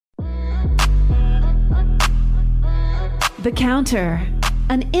The Counter,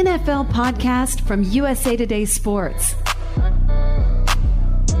 an NFL podcast from USA Today Sports.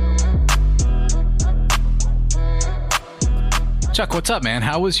 Chuck, what's up, man?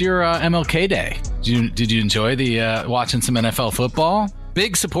 How was your MLK Day? Did you enjoy the watching some NFL football?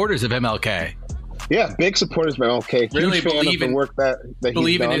 Big supporters of MLK. Yeah, big supporters of MLK. Really believe in the work that believe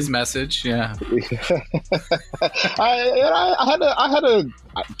he's in done. his message. Yeah. I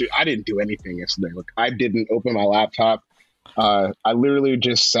didn't do anything yesterday. Look, I didn't open my laptop. I literally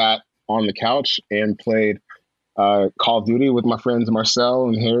just sat on the couch and played Call of Duty with my friends Marcel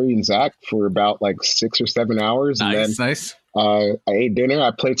and Harry and Zach for about like 6 or 7 hours. Nice. I ate dinner.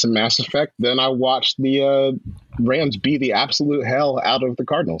 I played some Mass Effect. Then I watched the Rams beat the absolute hell out of the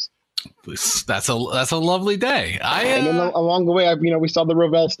Cardinals. That's a lovely day. And then along the way, we saw the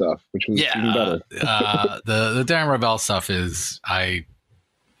Rovell stuff, which was even better. The Darren Rovell stuff is I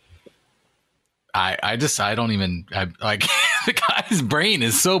don't even the guy's brain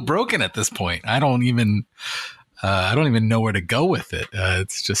is so broken at this point. I don't even know where to go with it.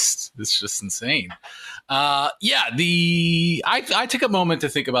 It's just insane. I took a moment to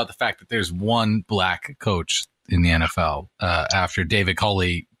think about the fact that there's one black coach in the NFL after David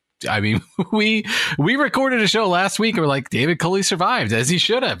Culley. I mean, we recorded a show last week where like David Culley survived as he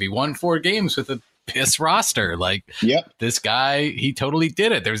should have. He won 4 games with a piss roster. Like, yep. This guy, he totally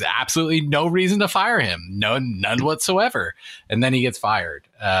did it. There's absolutely no reason to fire him. None whatsoever. And then he gets fired.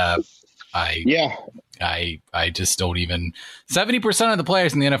 I just don't even. 70% of the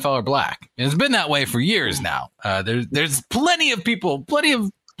players in the NFL are black. And it's been that way for years now. There's plenty of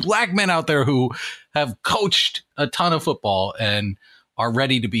black men out there who have coached a ton of football and are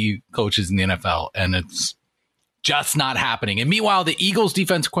ready to be coaches in the NFL, and it's just not happening. And meanwhile, the Eagles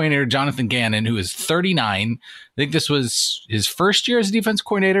defense coordinator, Jonathan Gannon, who is 39, I think this was his first year as a defense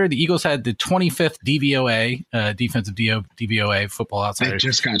coordinator. The Eagles had the 25th DVOA, defensive DVOA, Football Outsiders. They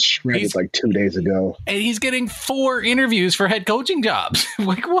just got shredded like 2 days ago. And he's getting 4 interviews for head coaching jobs.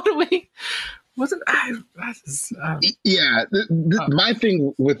 Like, what do we... My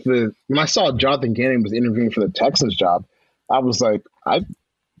thing with when I saw Jonathan Gannon was interviewing for the Texans job, I was like, I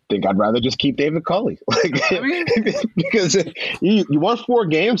think I'd rather just keep David Culley. Because you won 4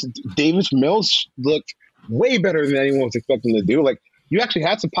 games. Davis Mills looked way better than anyone was expecting to do. Like, you actually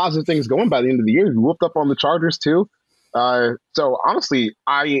had some positive things going by the end of the year. You whooped up on the Chargers too. So honestly,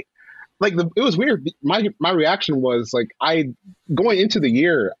 it was weird. My reaction was like, going into the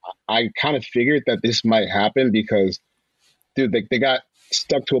year, I kind of figured that this might happen because, dude, they got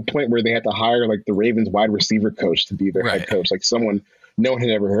stuck to a point where they had to hire like the Ravens wide receiver coach to be their head coach, like someone no one had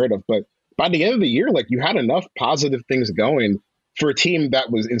ever heard of. But by the end of the year, like, you had enough positive things going for a team that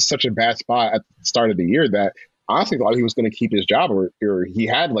was in such a bad spot at the start of the year that I honestly thought he was going to keep his job, or he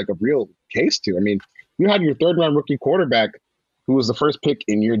had like a real case to. I mean, you had your 3rd-round rookie quarterback who was the first pick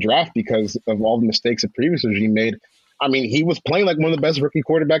in your draft because of all the mistakes the previous regime made. I mean, he was playing like one of the best rookie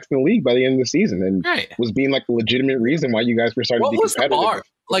quarterbacks in the league by the end of the season, and was being like a legitimate reason why you guys were starting to be competitive. The bar?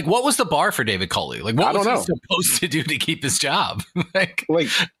 Like, what was the bar for David Culley? Like, what was he supposed to do to keep his job? like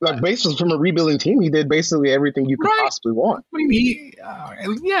basically from a rebuilding team, he did basically everything you could possibly want. I mean,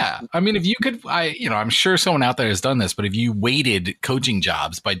 I mean, if you could, I'm sure someone out there has done this, but if you weighted coaching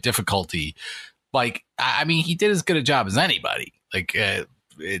jobs by difficulty, like, I mean, he did as good a job as anybody. Like,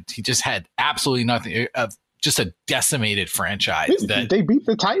 he just had absolutely nothing. Just a decimated franchise. They beat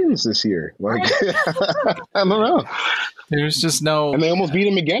the Titans this year. Like, I don't know. There's just no. And they almost beat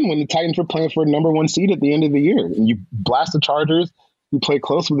them again when the Titans were playing for a number 1 seed at the end of the year. And you blast the Chargers. You play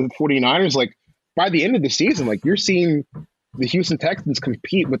close with the 49ers. Like, by the end of the season, like, you're seeing the Houston Texans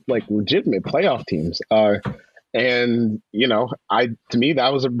compete with like legitimate playoff teams. And to me,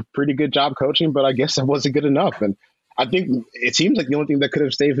 that was a pretty good job coaching, but I guess it wasn't good enough. And I think it seems like the only thing that could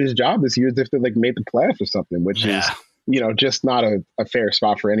have saved his job this year is if they like made the playoffs or something, which is, just not a fair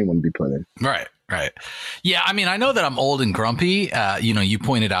spot for anyone to be put in. Right. Yeah. I mean, I know that I'm old and grumpy. You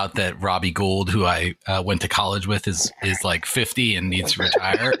pointed out that Robbie Gould, who I went to college with, is like 50 and needs to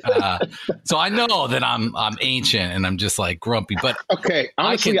retire. So I know that I'm ancient and I'm just like grumpy. But okay,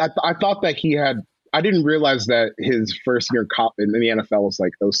 honestly, I thought that he had. I didn't realize that his first year in the NFL was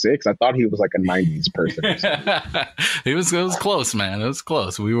like 06. I thought he was like a 90s person. It was close, man. It was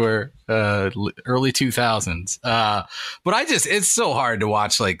close. We were early 2000s. But it's so hard to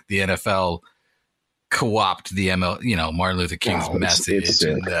watch like the NFL co-opt the Martin Luther King's message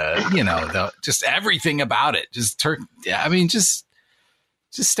and just everything about it. Just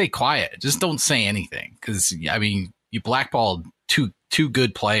stay quiet. Just don't say anything. Because I mean, you blackballed two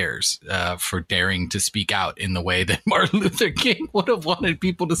good players for daring to speak out in the way that Martin Luther King would have wanted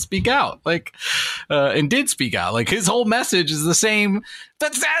people to speak out, and did speak out. Like, his whole message is the same.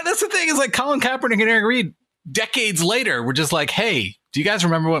 That's the thing, is like Colin Kaepernick and Eric Reed decades later were just like, hey, do you guys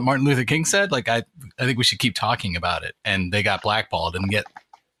remember what Martin Luther King said? Like, I think we should keep talking about it. And they got blackballed, and yet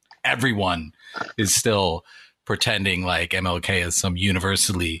everyone is still pretending like MLK is some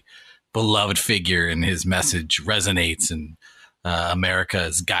universally beloved figure and his message resonates, and America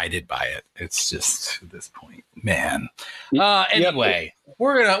is guided by it. It's just, at this point, man. Anyway,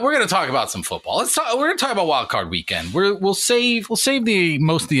 we're gonna talk about some football. We're gonna talk about Wild Card Weekend. We'll save the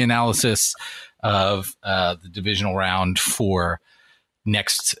most of the analysis of the divisional round for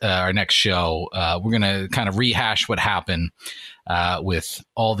our next show. We're gonna kind of rehash what happened with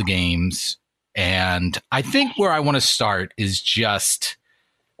all the games, and I think where I want to start is just,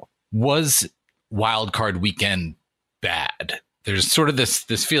 was Wild Card Weekend bad? There's sort of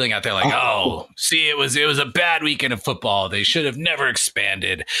this feeling out there like, it was a bad weekend of football. They should have never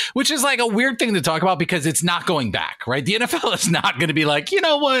expanded, which is like a weird thing to talk about because it's not going back, right? The NFL is not going to be like, you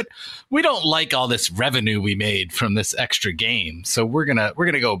know what? We don't like all this revenue we made from this extra game, so we're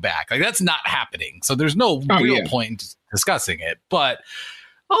gonna go back. Like, that's not happening. So there's no real point in discussing it. But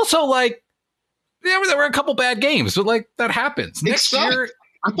also, like, there were a couple bad games, but like, that happens. Next year,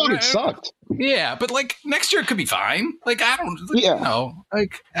 I thought it sucked. Yeah, but like, next year it could be fine. Like, I don't, you know,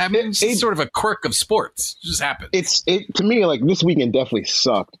 like, I mean, it's sort of a quirk of sports. It just happens. To me, like, this weekend definitely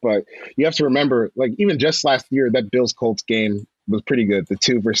sucked, but you have to remember, like, even just last year, that Bills Colts game was pretty good. The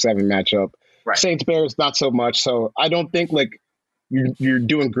 2-7 matchup. Right. Saints Bears, not so much. So I don't think, like, you're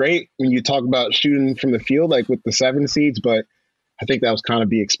doing great when you talk about shooting from the field, like with the 7 seeds, but I think that was kind of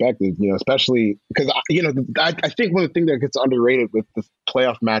be expected, you know, especially because, you know, I think one of the things that gets underrated with the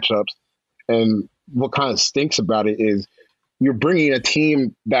playoff matchups and what kind of stinks about it is you're bringing a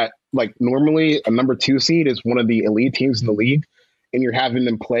team that, like, normally a number 2 seed is one of the elite teams in the league, and you're having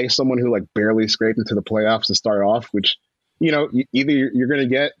them play someone who, like, barely scraped into the playoffs to start off, which, you know, either you're going to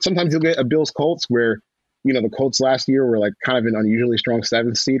get, sometimes you'll get a Bills Colts where, you know, the Colts last year were like kind of an unusually strong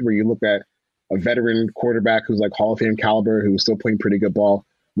 7th seed where you look at a veteran quarterback who's like Hall of Fame caliber, who's still playing pretty good ball,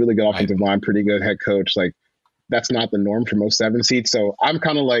 really good offensive line, pretty good head coach. Like, that's not the norm for most 7 seeds. So I'm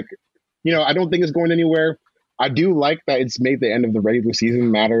kind of like, you know, I don't think it's going anywhere. I do like that it's made the end of the regular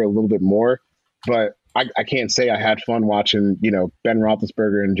season matter a little bit more, but I can't say I had fun watching, you know, Ben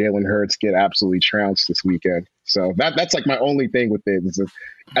Roethlisberger and Jalen Hurts get absolutely trounced this weekend. So that's like my only thing with it.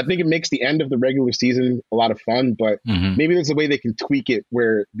 I think it makes the end of the regular season a lot of fun, but maybe there's a way they can tweak it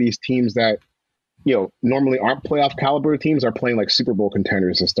where these teams that, you know, normally aren't playoff caliber teams are playing like Super Bowl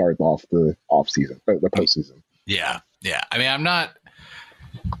contenders to start off the offseason, the postseason. Yeah. I mean, I'm not.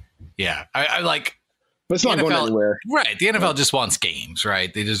 Yeah, I like. But it's not NFL, going anywhere, right? The NFL just wants games,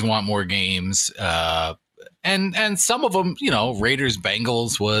 right? They just want more games, and some of them, you know, Raiders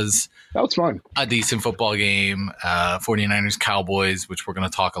Bengals that was fun, a decent football game. 49ers Cowboys, which we're going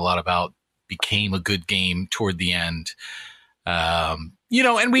to talk a lot about, became a good game toward the end. You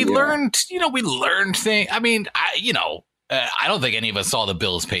know, and we learned things. I mean, I don't think any of us saw the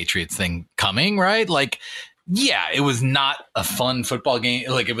Bills Patriots thing coming, right? Like, yeah, it was not a fun football game.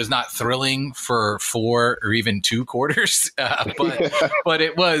 Like, it was not thrilling for 4 or even 2 quarters. But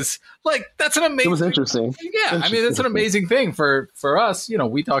it was like, that's an amazing. It was interesting. Yeah, I mean, that's an amazing thing for us. You know,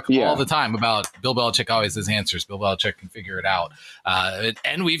 we talk all the time about Bill Belichick always has answers. Bill Belichick can figure it out.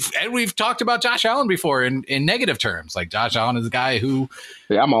 And we've talked about Josh Allen before in negative terms. Like, Josh Allen is a guy who,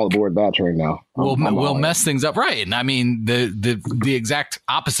 I'm all aboard that train now. Will mess things up, right? And I mean, the exact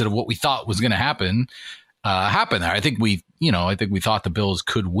opposite of what we thought was going to happen. Happened there. I think we thought the Bills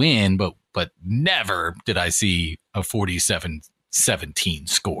could win, but never did I see a 47-17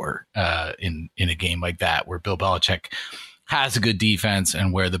 score in a game like that, where Bill Belichick has a good defense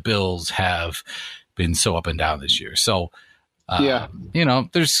and where the Bills have been so up and down this year. So, you know,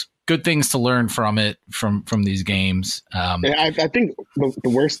 there's good things to learn from it, from these games. I think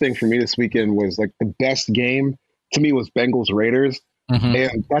the worst thing for me this weekend was, like, the best game to me was Bengals Raiders.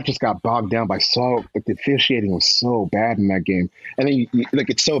 And that just got bogged down by the officiating was so bad in that game. And then like,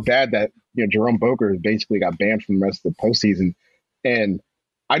 it's so bad that, you know, Jerome Boker basically got banned from the rest of the postseason. And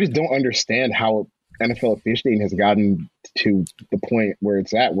I just don't understand how NFL officiating has gotten to the point where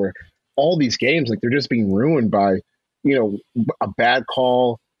it's at, where all these games, like, they're just being ruined by, you know, a bad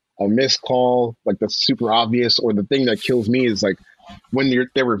call, a missed call, like, that's super obvious. Or the thing that kills me is, like, when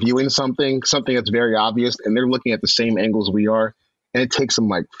they're reviewing something that's very obvious and they're looking at the same angles we are, and it takes them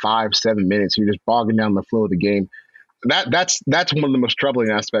like 5-7 minutes. You're just bogging down the flow of the game. That's one of the most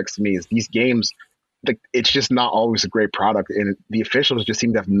troubling aspects to me, is these games it's just not always a great product, and the officials just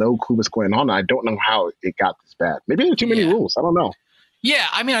seem to have no clue what's going on. I don't know how it got this bad. Maybe there are too many rules. I don't know. Yeah,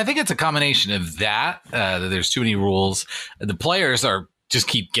 I mean, I think it's a combination of that there's too many rules. The players just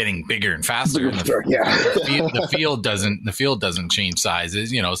keep getting bigger and faster. The field doesn't change sizes,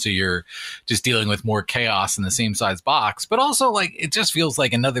 so you're just dealing with more chaos in the same size box. But also, like, it just feels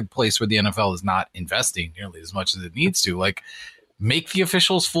like another place where the NFL is not investing nearly as much as it needs to. Like, make the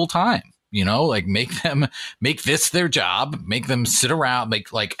officials full time. Like make this their job, make them sit around,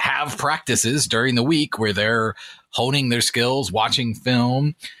 have practices during the week where they're honing their skills, watching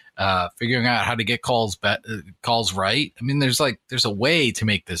film, figuring out how to get calls right. I mean, there's a way to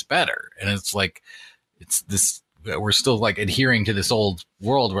make this better. And we're still like adhering to this old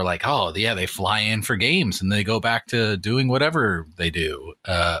world where like, oh yeah, they fly in for games and they go back to doing whatever they do.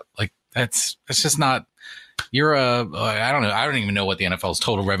 That's just not. I don't know. I don't even know what the NFL's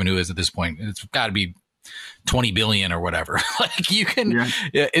total revenue is at this point. It's got to be 20 billion or whatever.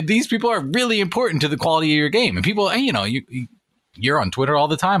 These people are really important to the quality of your game. And people, you're on Twitter all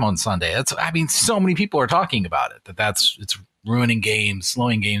the time on Sunday. So many people are talking about it, it's ruining games,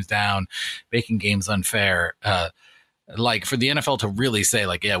 slowing games down, making games unfair. For the NFL to really say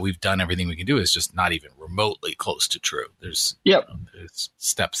we've done everything we can do is just not even remotely close to true. There's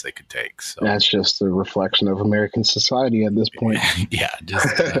steps they could take. So that's just a reflection of American society at this point.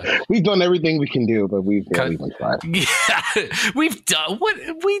 We've done everything we can do, but we've not even tried. Yeah, we've done what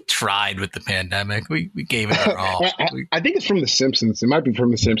we tried with the pandemic. We gave it our all. I think it's from The Simpsons. It might be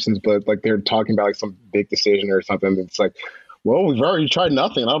from The Simpsons, but they're talking about some big decision or something. It's like, well, we've already tried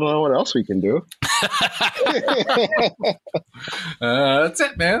nothing. I don't know what else we can do. That's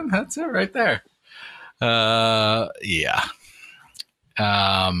it, man. That's it right there. Yeah.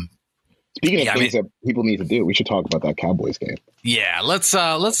 Speaking of things that people need to do, we should talk about that Cowboys game. Yeah, let's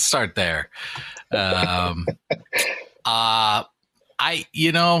start there.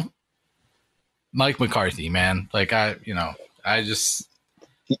 Mike McCarthy, man. I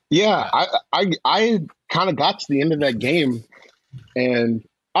kind of got to the end of that game and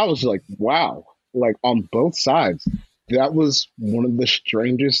I was like, wow, on both sides, that was one of the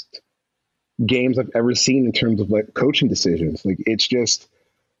strangest games I've ever seen in terms of coaching decisions. It's just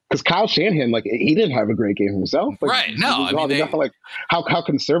because Kyle Shanahan, he didn't have a great game himself. Right. No, how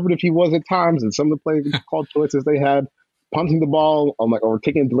conservative he was at times and some of the play call choices they had, punting the ball or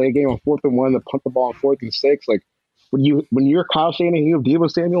taking a delay game on 4th and 1 to punt the ball on 4th and 6. When you're Kyle Shanahan, you're Deebo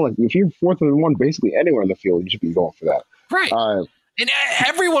Samuel, if you're 4th and 1 basically anywhere on the field, you should be going for that. Right. And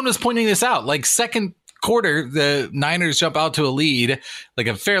everyone was pointing this out. Second quarter, the Niners jump out to a lead,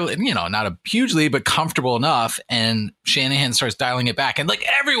 a fairly, not a huge lead, but comfortable enough. And Shanahan starts dialing it back. And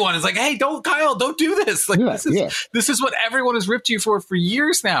everyone is like, hey, Kyle, don't do this. This is what everyone has ripped you for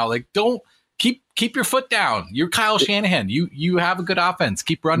years now. Don't keep your foot down. You're Kyle Shanahan. You have a good offense.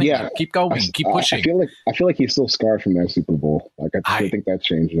 Keep running. Yeah, keep going. Keep pushing. I feel like he's still scarred from that Super Bowl. I think that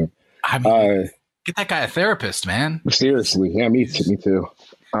changed him. I mean, get that guy a therapist, man. Seriously. Yeah, me too.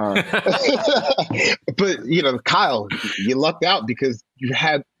 But Kyle, you lucked out because you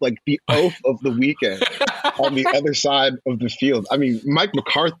had the oath of the weekend on the other side of the field. I mean, Mike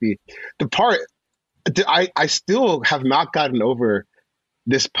McCarthy, the part I still have not gotten over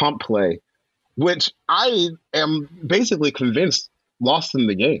this pump play, which I am basically convinced lost in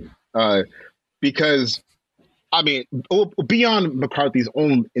the game. Because I mean, beyond McCarthy's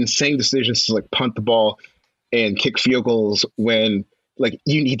own insane decisions to punt the ball and kick field goals when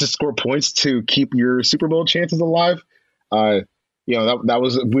you need to score points to keep your Super Bowl chances alive. That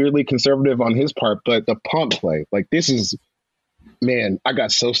was weirdly conservative on his part, but the pump play, this is, man, I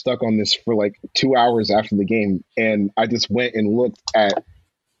got so stuck on this for 2 hours after the game. And I just went and looked at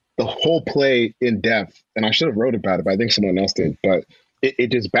the whole play in depth, and I should have wrote about it, but I think someone else did. But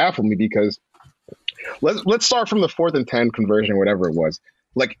it just baffled me because let's start from the 4th and 10 conversion or whatever it was.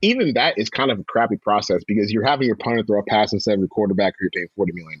 Even that is kind of a crappy process because you're having your punter throw a pass instead of your quarterback who you're paying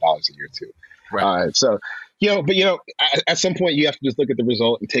 $40 million a year to. Right. So, at some point you have to just look at the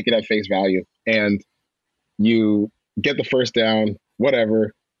result and take it at face value, and you get the first down,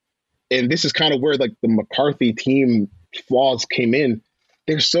 whatever. And this is kind of where the McCarthy team flaws came in.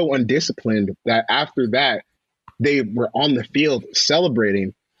 They're so undisciplined that after that, they were on the field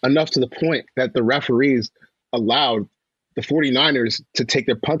celebrating enough to the point that the referees allowed the 49ers to take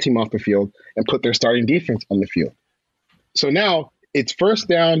their punt team off the field and put their starting defense on the field. So now it's first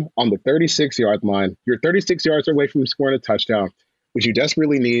down on the 36-yard line. You're 36 yards away from scoring a touchdown, which you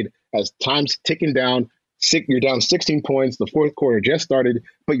desperately need as time's ticking down. You're down 16 points. The fourth quarter just started,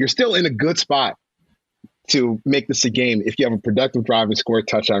 but you're still in a good spot to make this a game if you have a productive drive and score a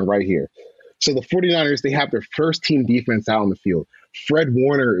touchdown right here. So the 49ers, they have their first team defense out on the field. Fred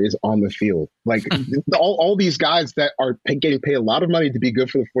Warner is on the field. Like all these guys that are getting paid a lot of money to be good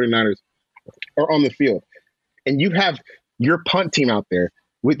for the 49ers are on the field. And you have your punt team out there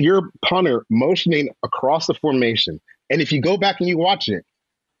with your punter motioning across the formation. And if you go back and you watch it,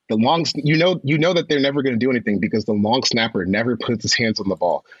 the long, you know that they're never going to do anything because the long snapper never puts his hands on the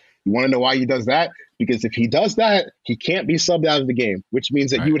ball. You want to know why he does that? Because if he does that, he can't be subbed out of the game, which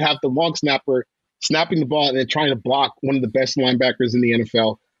means that you would have the long snapper snapping the ball and then trying to block one of the best linebackers in the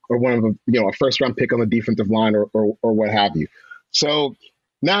NFL or one of a first round pick on the defensive line or what have you. So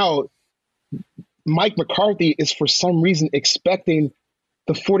now Mike McCarthy is for some reason expecting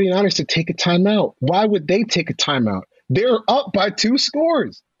the 49ers to take a timeout. Why would they take a timeout? They're up by 2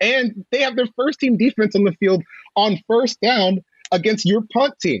 scores and they have their first team defense on the field on first down against your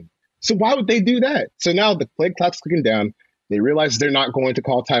punt team. So why would they do that? So now the play clock's clicking down. They realize they're not going to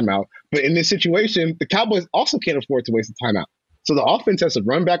call timeout. But in this situation, the Cowboys also can't afford to waste a timeout. So the offense has to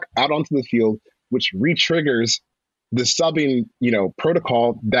run back out onto the field, which re-triggers the subbing,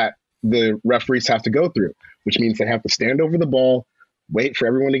 protocol that the referees have to go through, which means they have to stand over the ball, wait for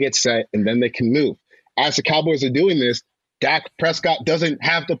everyone to get set, and then they can move. As the Cowboys are doing this, Dak Prescott doesn't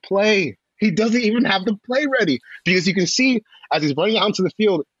have the play. He doesn't even have the play ready because you can see as he's running out onto the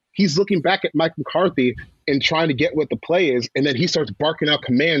field, he's looking back at Mike McCarthy and trying to get what the play is. And then he starts barking out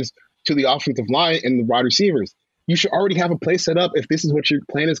commands to the offensive line and the wide receivers. You should already have a play set up if this is what your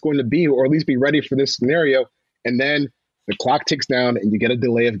plan is going to be, or at least be ready for this scenario. And then the clock ticks down and you get a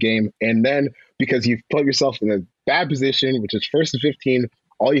delay of game. And then because you've put yourself in a bad position, which is 1st and 15,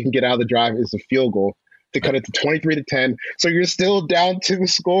 all you can get out of the drive is a field goal to cut it to 23-10. So you're still down 2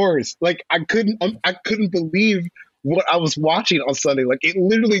 scores. Like I couldn't believe what I was watching on Sunday. Like it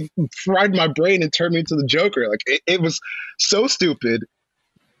literally fried my brain and turned me into the Joker. Like it was so stupid.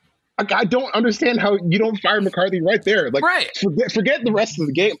 I don't understand how you don't fire McCarthy right there. Like forget the rest of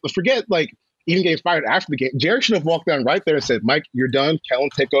the game. Forget like even getting fired after the game. Jared should have walked down right there and said, "Mike, you're done. Kellen,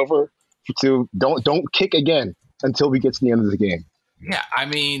 take over. Don't kick again until we get to the end of the game." Yeah, I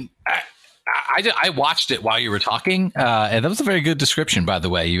mean, I watched it while you were talking, and that was a very good description, by the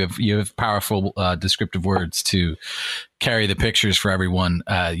way. You have powerful descriptive words to carry the pictures for everyone.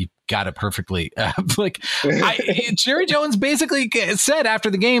 You got it perfectly. Jerry Jones basically said after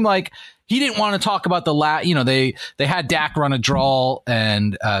the game, like he didn't want to talk about the they had Dak run a draw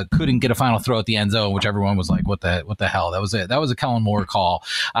and couldn't get a final throw at the end zone, which everyone was like, what the hell? That was it. That was a Kellen Moore call.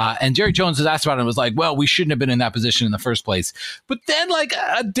 And Jerry Jones was asked about it and was like, well, we shouldn't have been in that position in the first place. But then like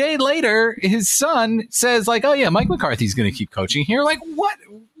a day later, his son says like, oh yeah, Mike McCarthy's going to keep coaching here. Like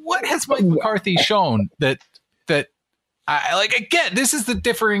what has Mike McCarthy shown that again, this is the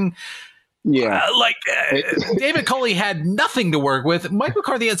differing. Yeah, David Culley had nothing to work with. Mike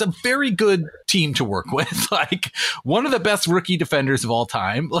McCarthy has a very good team to work with. Like one of the best rookie defenders of all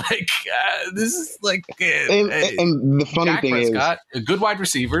time. Like this is like, and the funny Dak thing Prescott, is, good wide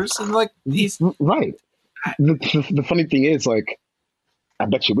receivers, and like he's right. The funny thing is, like, I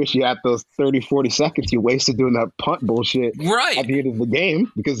bet you wish you had those 30, 40 seconds you wasted doing that punt bullshit at the end of the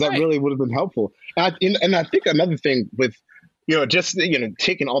game, because that really would have been helpful. And I think another thing with,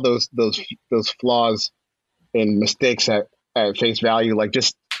 taking all those flaws and mistakes at face value, like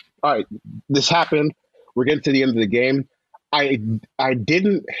just, all right, this happened. We're getting to the end of the game. I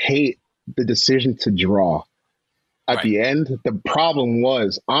didn't hate the decision to draw at the end. The problem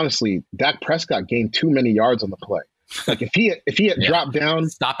was, honestly, Dak Prescott gained too many yards on the play. Like if he had dropped down,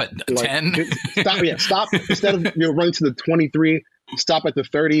 stop at 10. Stop instead of running to the 23, stop at the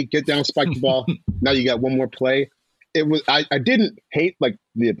 30, get down, spike the ball. Now you got one more play. It was I didn't hate like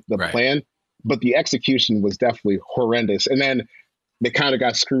the plan, but the execution was definitely horrendous. And then they kind of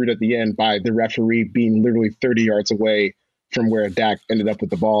got screwed at the end by the referee being literally 30 yards away from where Dak ended up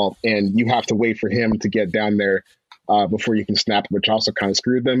with the ball, and you have to wait for him to get down there before you can snap, which also kind of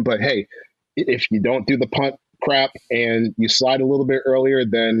screwed them. But hey, if you don't do the punt crap and you slide a little bit earlier,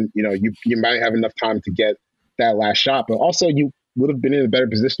 then you might have enough time to get that last shot. But also you would have been in a better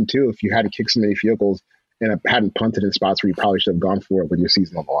position too if you hadn't kicked so many field goals and hadn't punted in spots where you probably should have gone for it with your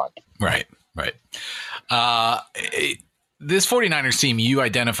season on the line. Right. This 49ers team, you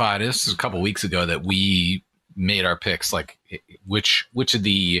identified, this was a couple weeks ago that we made our picks, like which of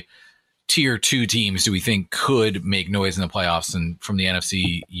the tier 2 teams do we think could make noise in the playoffs? And from the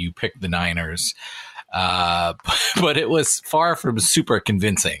NFC, you picked the Niners. But it was far from super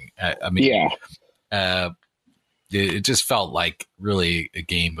convincing. It just felt like really a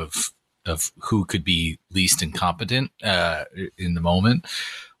game of who could be least incompetent in the moment.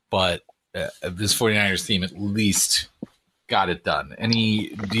 But this 49ers team at least got it done. Do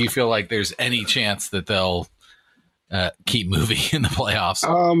you feel like there's any chance that they'll keep moving in the playoffs?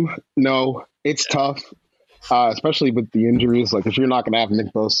 No, it's tough, especially with the injuries. Like if you're not going to have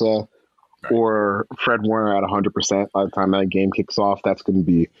Nick Bosa or Fred Warner at 100% by the time that game kicks off, that's going to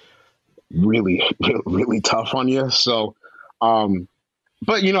be really, really tough on you. So,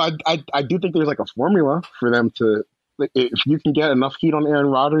 but I do think there's like a formula for them to, if you can get enough heat on Aaron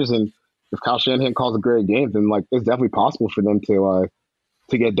Rodgers, and if Kyle Shanahan calls a great game, then like it's definitely possible for them to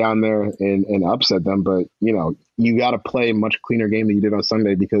get down there and upset them. But you got to play a much cleaner game than you did on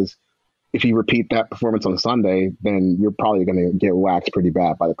Sunday, because if you repeat that performance on Sunday, then you're probably going to get waxed pretty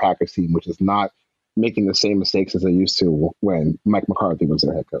bad by the Packers team, which is not making the same mistakes as they used to when Mike McCarthy was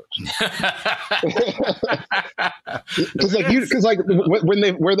their head coach. Because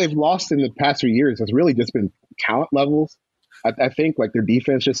where they've lost in the past few years has really just been talent levels. I think like their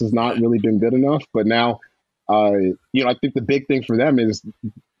defense just has not really been good enough. But now, I think the big thing for them is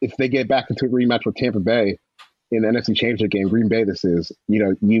if they get back into a rematch with Tampa Bay in the NFC Championship game, Green Bay, this is,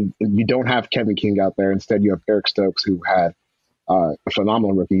 you don't have Kevin King out there. Instead, you have Eric Stokes, who had a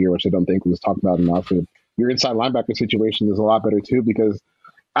phenomenal rookie year, which I don't think was talked about enough. And your inside linebacker situation is a lot better too, because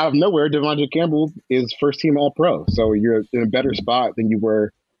out of nowhere, Devondre Campbell is first team All-Pro. So you're in a better spot than you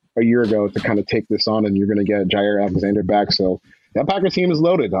were a year ago to kind of take this on, and you're going to get Jair Alexander back. So that Packers team is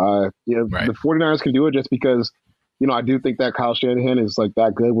loaded. Right. The 49ers can do it just because, I do think that Kyle Shanahan is like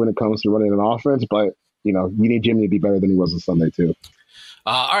that good when it comes to running an offense, but you need Jimmy to be better than he was on Sunday too.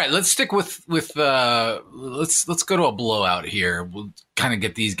 All right, let's stick with let's go to a blowout here. We'll kind of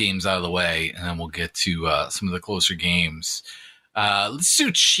get these games out of the way, and then we'll get to some of the closer games. Let's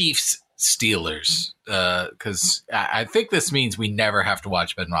do Chiefs Steelers, because I think this means we never have to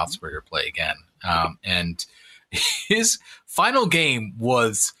watch Ben Roethlisberger play again. And his final game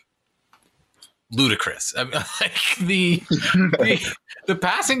was ludicrous. I mean, like the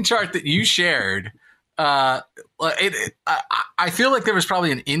passing chart that you shared. I feel like there was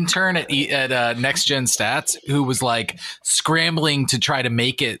probably an intern at Next Gen Stats who was like scrambling to try to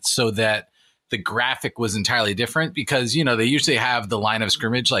make it so that the graphic was entirely different, because they usually have the line of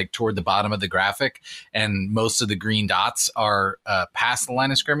scrimmage like toward the bottom of the graphic, and most of the green dots are past the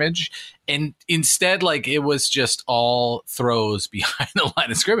line of scrimmage, and instead like it was just all throws behind the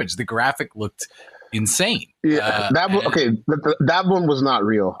line of scrimmage. The graphic looked insane. Yeah, that one was not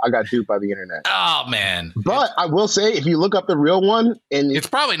real. I got duped by the internet. Oh man! But I will say, if you look up the real one, and it's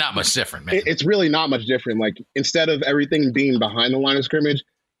probably not much different, man. It's really not much different. Like instead of everything being behind the line of scrimmage,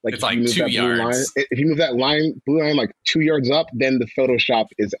 like it's like 2 yards. If you move that blue line like 2 yards up, then the Photoshop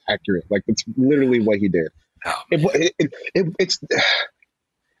is accurate. Like it's literally what he did. Oh, it's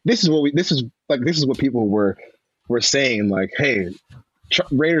this is what people were saying. Like, hey,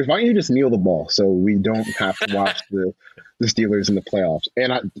 Raiders, why don't you just kneel the ball so we don't have to watch the Steelers in the playoffs?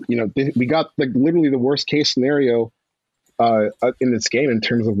 And we got like literally the worst case scenario in this game in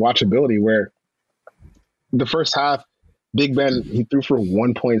terms of watchability, where the first half, Big Ben, he threw for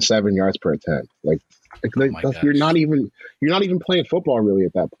 1.7 yards per attempt. You're not even playing football really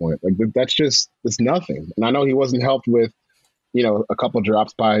at that point. Like it's nothing. And I know he wasn't helped with a couple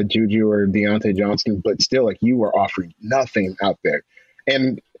drops by Juju or Deontay Johnson, but still, like, you were offering nothing out there.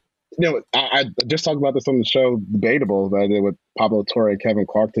 And, I just talked about this on the show, Debatable, that I did with Pablo Torre and Kevin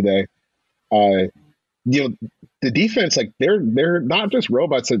Clark today. The defense, like, they're not just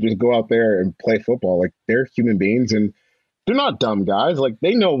robots that just go out there and play football. Like, they're human beings, and they're not dumb guys. Like,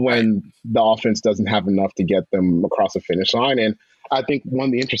 they know when the offense doesn't have enough to get them across the finish line. And I think one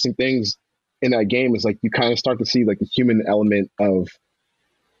of the interesting things in that game is, like, you kind of start to see, like, the human element of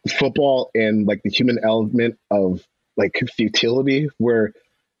football and, like, the human element of, like, futility, where,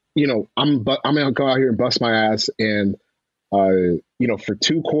 I'm going to go out here and bust my ass. And, for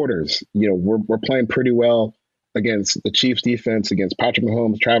 2 quarters, we're playing pretty well against the Chiefs defense, against Patrick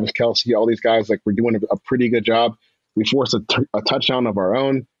Mahomes, Travis Kelce, all these guys. Like, we're doing a pretty good job. We forced a touchdown of our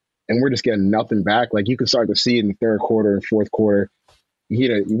own, and we're just getting nothing back. Like, you can start to see in the third quarter and fourth quarter,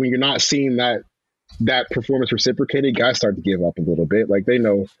 when you're not seeing that performance reciprocated, guys start to give up a little bit. Like, they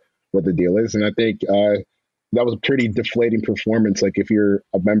know what the deal is. And I think that was a pretty deflating performance, like, if you're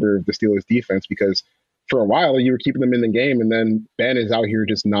a member of the Steelers defense, because for a while you were keeping them in the game, and then Ben is out here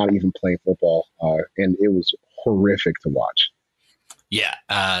just not even playing football. And it was horrific to watch. Yeah,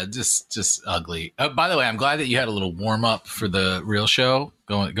 just ugly. By the way, I'm glad that you had a little warm up for the real show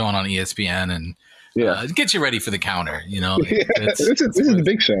going on ESPN, and get you ready for the counter. This is the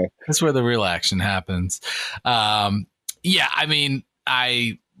big show. That's where the real action happens. I mean,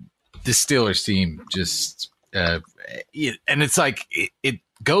 the Steelers team just, and it's like it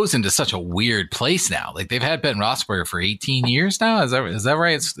goes into such a weird place now. Like they've had Ben Roethlisberger for 18 years now. Is that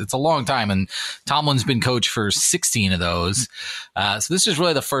right? It's a long time. And Tomlin's been coach for 16 of those. So this is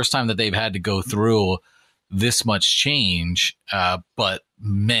really the first time that they've had to go through this much change. But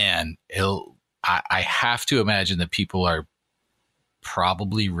man, I have to imagine that people are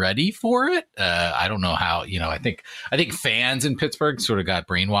probably ready for it. I don't know how, I think fans in Pittsburgh sort of got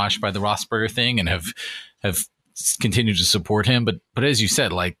brainwashed by the Roethlisberger thing and have continued to support him. But as you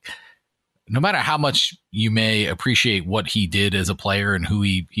said, like, no matter how much you may appreciate what he did as a player and who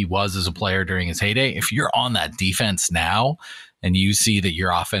he was as a player during his heyday, if you're on that defense now and you see that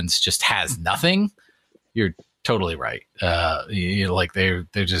your offense just has nothing, you're totally right. Like they're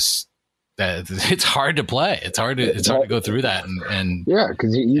just, it's hard to play. It's hard to go through that. And yeah,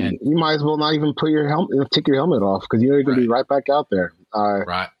 because you might as well not even put your helmet, take your helmet off, because you're going to be right back out there.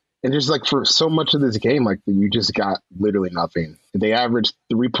 Right. And just like for so much of this game, like you just got literally nothing. They averaged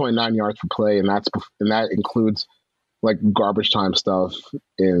 3.9 yards per play, and that includes like garbage time stuff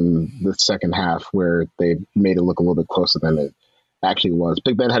in the second half where they made it look a little bit closer than it actually was.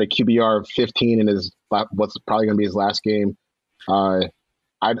 Big Ben had a QBR of 15 in what's probably going to be his last game.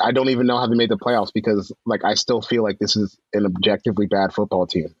 I don't even know how they made the playoffs, because like I still feel like this is an objectively bad football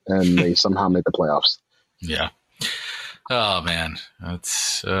team, and they somehow made the playoffs. Yeah. Oh man,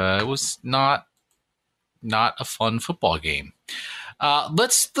 it was not a fun football game.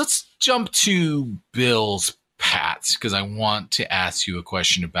 Let's jump to Bills Pats, because I want to ask you a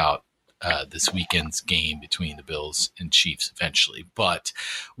question about this weekend's game between the Bills and Chiefs eventually. But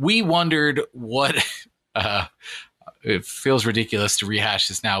we wondered what it feels ridiculous to rehash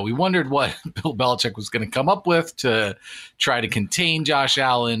this now. We wondered what Bill Belichick was going to come up with to try to contain Josh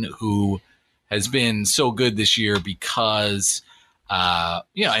Allen, who has been so good this year because,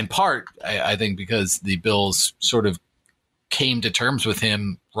 in part, I think because the Bills sort of came to terms with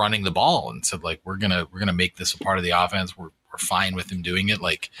him running the ball and said, like, we're gonna make this a part of the offense. We're fine with him doing it.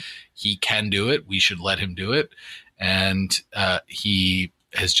 Like, he can do it. We should let him do it. And he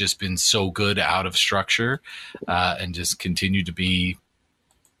has just been so good out of structure and just continued to be,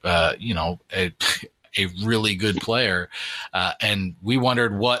 a really good player. And we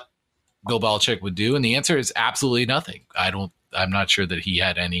wondered what Bill Belichick would do, and the answer is absolutely nothing. I'm not sure that he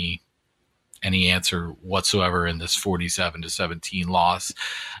had any answer whatsoever in this 47-17 loss.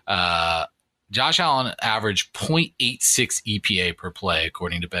 Josh Allen averaged 0.86 EPA per play,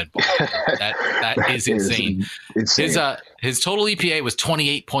 according to Ben Ball. That is insane. His total EPA was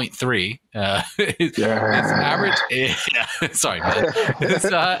 28.3. His average, sorry, man. His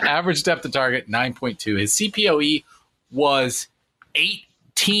average depth of target 9.2. His CPOE was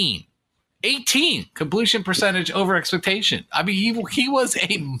 18 completion percentage over expectation. I mean, he was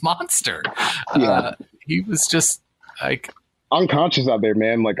a monster. Yeah. He was just like unconscious out there,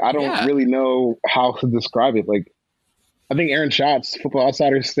 man. Like, I don't really know how to describe it. Like, I think Aaron Schatz, Football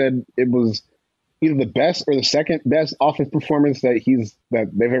Outsiders, said it was either the best or the second best offense performance that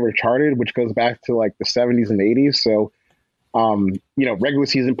they've ever charted, which goes back to like the 70s and 80s. So, regular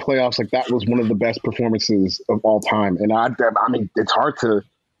season playoffs, like that was one of the best performances of all time. And I mean, it's hard to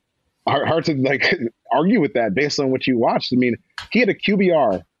like argue with that based on what you watched. I mean, he had a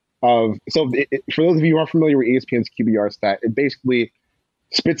QBR of, for those of you who aren't familiar with ESPN's QBR stat, it basically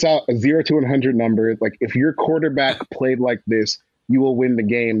spits out a 0 to 100 number. Like, if your quarterback played like this, you will win the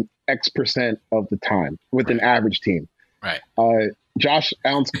game X% of the time with an average team. Right. Josh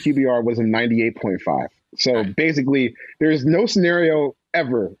Allen's QBR was a 98.5. So basically, there's no scenario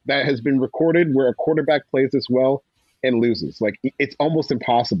ever that has been recorded where a quarterback plays this well and loses. Like, it's almost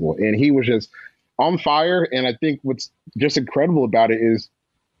impossible. And he was just on fire. And I think what's just incredible about it is,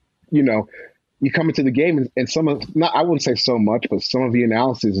 you come into the game and I wouldn't say so much, but some of the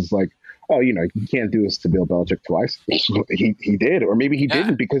analysis is like, oh, you can't do this to Bill Belichick twice. he did, or maybe he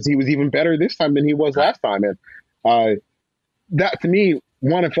didn't, because he was even better this time than he was last time. And that, to me,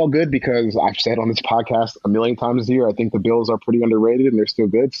 one, it felt good because I've said on this podcast a million times a year, I think the Bills are pretty underrated and they're still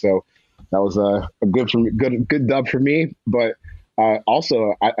good. So that was a good dub for me. But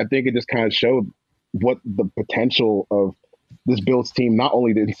also, I think it just kind of showed what the potential of this Bills team, not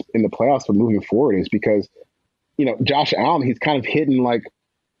only in the playoffs, but moving forward, is because, Josh Allen, he's kind of hitting like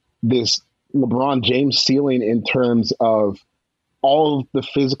this LeBron James ceiling in terms of all of the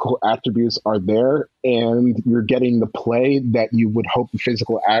physical attributes are there, and you're getting the play that you would hope the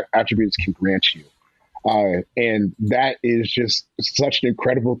physical attributes can grant you. And that is just such an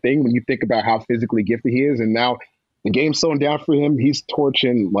incredible thing when you think about how physically gifted he is. And now the game's slowing down for him. He's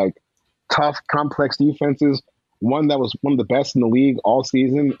torching like tough, complex defenses. One that was one of the best in the league all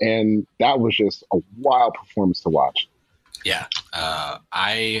season. And that was just a wild performance to watch. Yeah.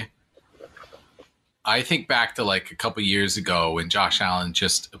 I think back to like a couple years ago when Josh Allen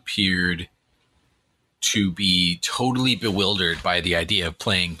just appeared to be totally bewildered by the idea of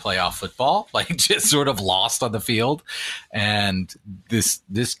playing playoff football, like just sort of lost on the field. And this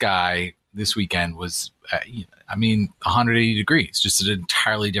guy this weekend was, 180 degrees, just an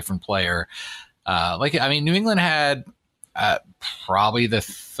entirely different player. New England had probably the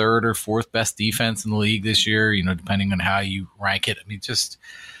third or fourth best defense in the league this year, depending on how you rank it.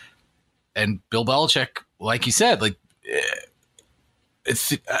 And Bill Belichick, like you said, like it's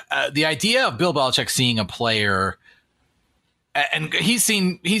the idea of Bill Belichick seeing a player, and he's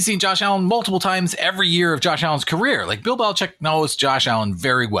seen Josh Allen multiple times every year of Josh Allen's career. Like Bill Belichick knows Josh Allen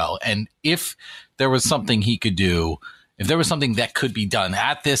very well, and if there was something he could do, if there was something that could be done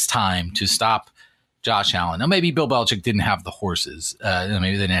at this time to stop Josh Allen, now maybe Bill Belichick didn't have the horses,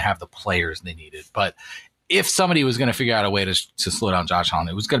 maybe they didn't have the players they needed, but if somebody was going to figure out a way to slow down Josh Allen,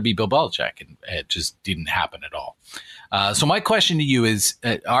 it was going to be Bill Belichick, and it just didn't happen at all. So my question to you is,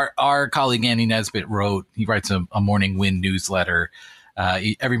 our colleague Andy Nesbitt he writes a morning win newsletter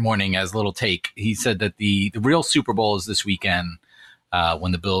every morning as a little take. He said that the real Super Bowl is this weekend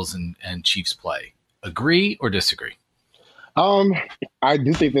when the Bills and Chiefs play. Agree or disagree? I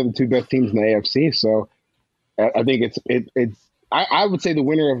do think they're the two best teams in the AFC. So I think it's. I would say the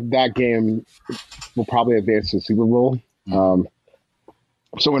winner of that game will probably advance to the Super Bowl.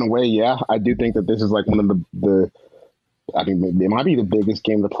 So in a way, yeah, I do think that this is like one of the I think it might be the biggest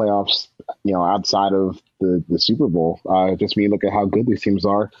game of the playoffs, outside of the Super Bowl. Just when you look at how good these teams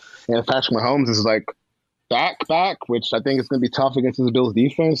are. And if Patrick Mahomes is like back, which I think is going to be tough against the Bills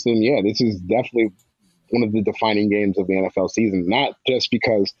defense, then yeah, this is definitely one of the defining games of the NFL season. Not just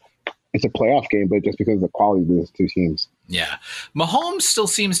because it's a playoff game, but just because of the quality of these two teams. Yeah. Mahomes still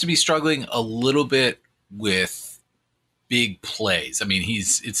seems to be struggling a little bit with big plays.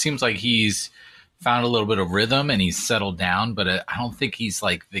 It seems like he's found a little bit of rhythm and he's settled down, but I don't think he's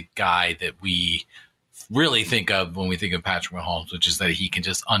like the guy that we really think of when we think of Patrick Mahomes, which is that he can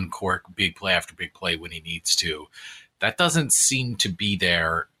just uncork big play after big play when he needs to. That doesn't seem to be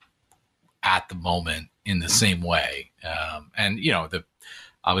there at the moment in the same way.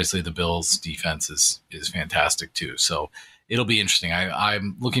 Obviously the Bills defense is fantastic too. So it'll be interesting.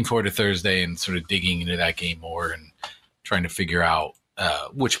 I'm looking forward to Thursday and sort of digging into that game more and trying to figure out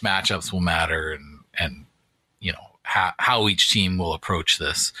which matchups will matter and how each team will approach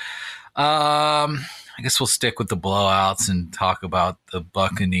this. I guess we'll stick with the blowouts and talk about the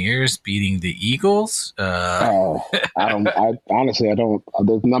Buccaneers beating the Eagles. I honestly don't.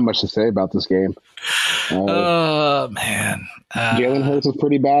 There's not much to say about this game. Man. Jalen Hurts was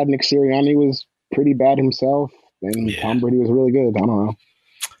pretty bad. Nick Sirianni was pretty bad himself. And Tom Brady was really good. I don't know.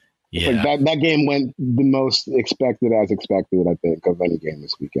 Yeah. Like that game went the most expected as expected, I think, of any game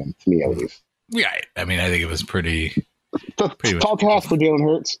this weekend, to me at least. Yeah. I think it was pretty tall task for Jalen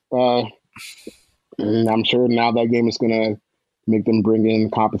Hurts. And I'm sure now that game is going to make them bring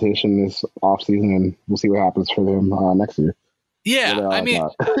in competition this offseason, and we'll see what happens for them next year. Yeah, you're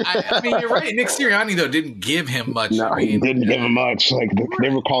right. Nick Sirianni, though, didn't give him much. No, he didn't give him much. Like they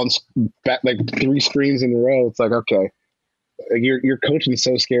were calling back like 3 screens in a row. It's like, okay, you're coaching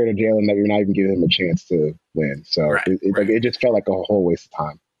so scared of Jalen that you're not even giving him a chance to win. So it just felt like a whole waste of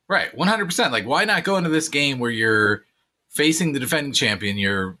time. Right, 100%. Like, why not go into this game where you're facing the defending champion?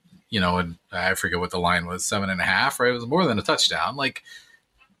 You're, and I forget what the line was, 7.5, right? It was more than a touchdown. Like,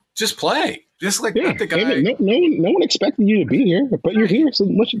 just play. Just like let the guy. No one expected you to be here, but you're here, so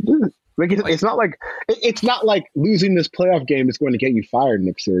what you do? Like it's not like losing this playoff game is going to get you fired,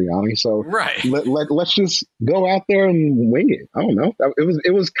 Nick Sirianni. So let's just go out there and wing it. I don't know.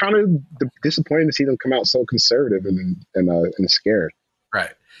 It was kind of disappointing to see them come out so conservative and scared.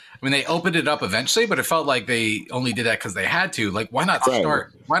 Right. They opened it up eventually, but it felt like they only did that because they had to. Like, why not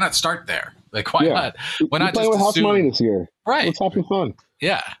start? Why not start there? Like, why not? Why not just with house money this year? Right. Let's have some fun.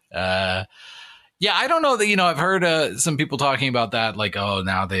 Yeah. I don't know that, I've heard some people talking about that. Like, oh,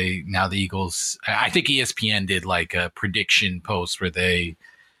 now the Eagles, I think ESPN did like a prediction post where they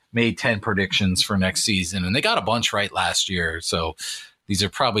made 10 predictions for next season, and they got a bunch right last year. So these are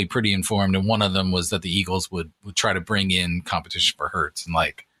probably pretty informed. And one of them was that the Eagles would try to bring in competition for Hurts. And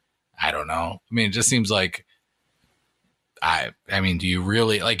like, I don't know. It just seems like, do you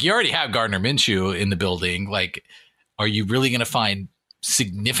really, like, you already have Gardner Minshew in the building. Like, are you really going to find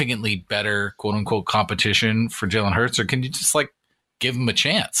significantly better, quote unquote, competition for Jalen Hurts? Or can you just like give him a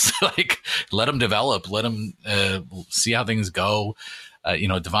chance? Like, let him develop, let him see how things go.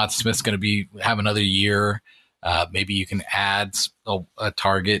 Devonta Smith's going to have another year. Maybe you can add a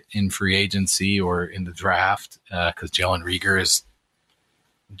target in free agency or in the draft because Jalen Reagor is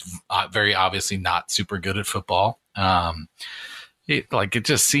very obviously not super good at football. It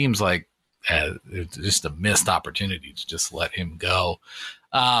just seems like it's just a missed opportunity to just let him go.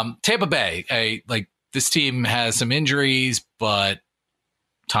 Tampa Bay, this team has some injuries, but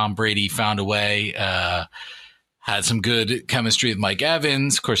Tom Brady found a way. Had some good chemistry with Mike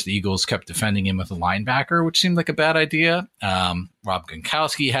Evans. Of course, the Eagles kept defending him with a linebacker, which seemed like a bad idea. Rob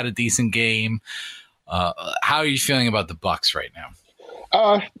Gronkowski had a decent game. How are you feeling about the Bucs right now?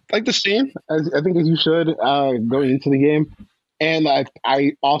 Like the same, I think as you should going into the game. And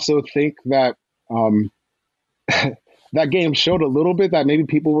I also think that that game showed a little bit that maybe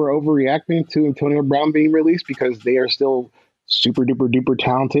people were overreacting to Antonio Brown being released because they are still super duper duper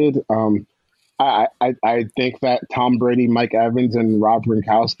talented. I think that Tom Brady, Mike Evans, and Rob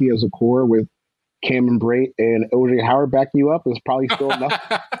Gronkowski as a core with Cameron Brate and OJ Howard backing you up is probably still enough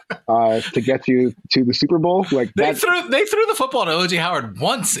to get you to the Super Bowl. Like they threw the football to OJ Howard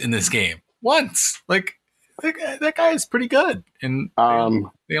once in this game. Once, that guy is pretty good, and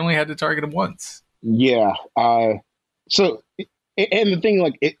they only had to target him once. Yeah. So, and the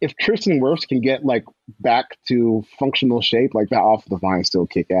thing, if Tristan Wirfs can get back to functional shape, that offensive line still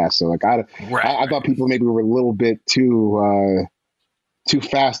kick ass. So, I thought people maybe were a little bit too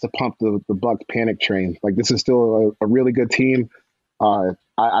fast to pump the Bucs panic train. This is still a really good team.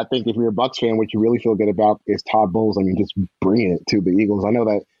 I think if you're a Bucs fan, what you really feel good about is Todd Bowles. I mean, just bringing it to the Eagles. I know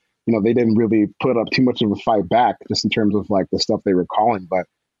that they didn't really put up too much of a fight back, just in terms of the stuff they were calling, but.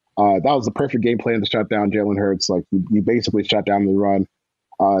 That was the perfect game plan to shut down Jalen Hurts. You basically shut down the run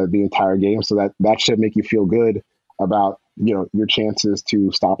the entire game. So that should make you feel good about, your chances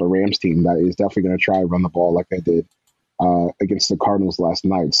to stop a Rams team that is definitely going to try and run the ball like they did against the Cardinals last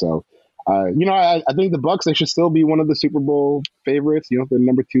night. So, I think the Bucs, they should still be one of the Super Bowl favorites. They're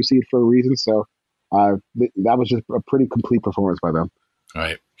number 2 seed for a reason. So that was just a pretty complete performance by them.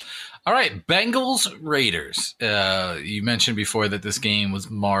 All right, Bengals Raiders. You mentioned before that this game was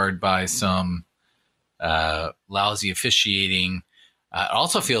marred by some lousy officiating. It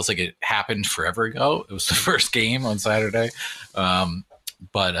also feels like it happened forever ago. It was the first game on Saturday. But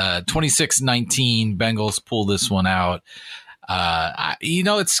 26-19, Bengals pull this one out.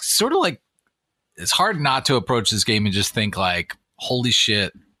 It's sort of it's hard not to approach this game and just think holy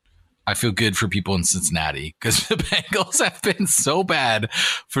shit, I feel good for people in Cincinnati because the Bengals have been so bad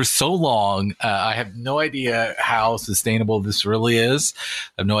for so long. I have no idea how sustainable this really is.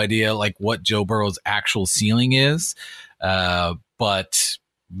 I have no idea what Joe Burrow's actual ceiling is. But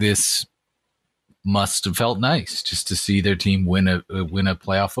this must have felt nice just to see their team win a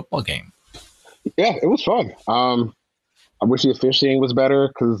playoff football game. Yeah, it was fun. I wish the officiating was better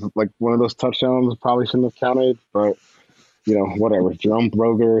because one of those touchdowns probably shouldn't have counted, but whatever. Jerome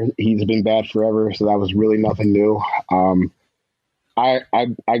Broger, he's been bad forever, so that was really nothing new. I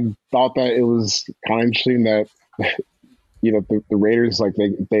thought that it was kind of interesting that the Raiders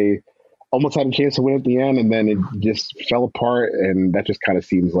they almost had a chance to win at the end, and then it just fell apart, and that just kind of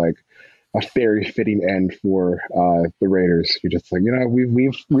seems like a very fitting end for the Raiders. You're just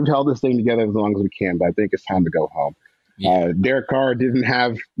we've held this thing together as long as we can, but I think it's time to go home. Yeah. Derek Carr didn't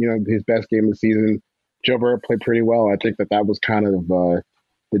have his best game of the season. Joe Burrow played pretty well. I think that was kind of the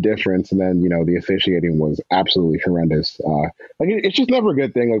difference. And then, the officiating was absolutely horrendous. It's just never a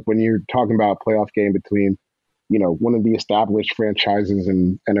good thing. When you're talking about a playoff game between, one of the established franchises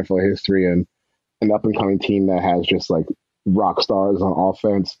in NFL history and an up and coming team that has just rock stars on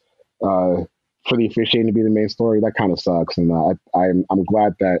offense, for the officiating to be the main story, that kind of sucks. And I'm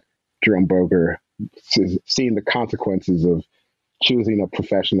glad that Jerome Broger is seeing the consequences of choosing a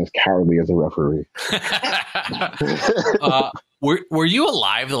profession as cowardly as a referee. Were you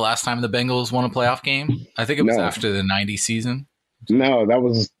alive the last time the Bengals won a playoff game? I think it was after the 90 season. No, that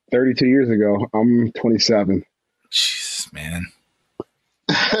was 32 years ago. I'm 27. Jesus, man.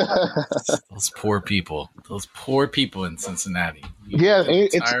 Those poor people in Cincinnati. Yeah,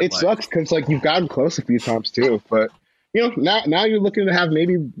 it sucks because you've gotten close a few times too, but now you're looking to have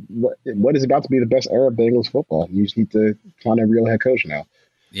maybe what is about to be the best era of Bengals football. You just need to find a real head coach now.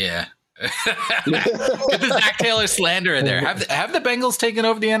 Yeah. Get the Zach Taylor slander in there. Have the Bengals taken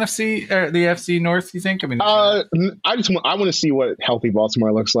over the NFC or the FC North, you think? I mean, I want to see what healthy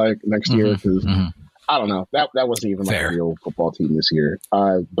Baltimore looks like next year because I don't know. That wasn't even a real football team this year.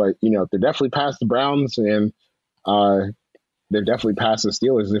 But they're definitely past the Browns and they're definitely past the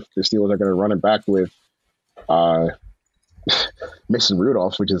Steelers if the Steelers are going to run it back with Mason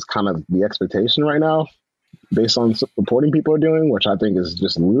Rudolph, which is kind of the expectation right now based on reporting people are doing, which I think is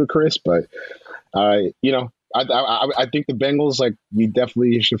just ludicrous. But, I think the Bengals, like, you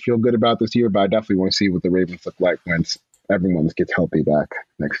definitely should feel good about this year, but I definitely want to see what the Ravens look like once everyone gets healthy back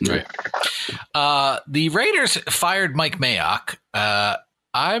next year. Right. The Raiders fired Mike Mayock.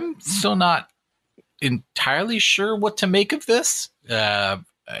 I'm still not entirely sure what to make of this. After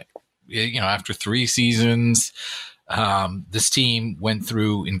 3 seasons, this team went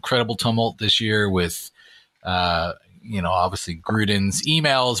through incredible tumult this year with, obviously Gruden's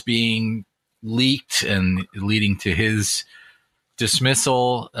emails being leaked and leading to his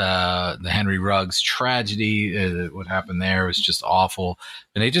dismissal. The Henry Ruggs tragedy, what happened there was just awful.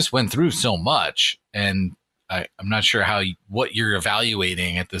 And they just went through so much. And I'm not sure what you're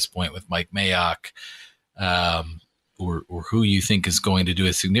evaluating at this point with Mike Mayock, or who you think is going to do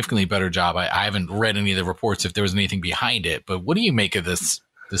a significantly better job. I haven't read any of the reports if there was anything behind it, but what do you make of this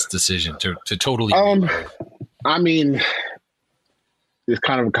decision to totally? I mean, it's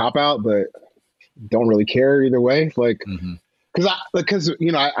kind of a cop out, but don't really care either way. Like, because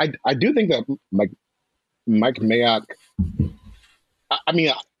I do think that Mike Mayock.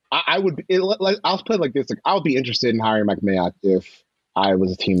 I'll put it like this: like, I would be interested in hiring Mike Mayock if I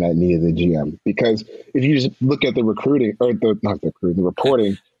was a team that needed a GM, because if you just look at the recruiting or the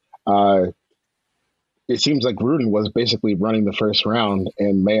reporting, it seems like Gruden was basically running the first round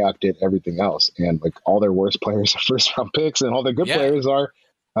and Mayock did everything else. And like, all their worst players are first round picks and all their good players are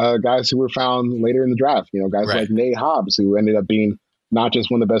guys who were found later in the draft. Guys like Nate Hobbs, who ended up being not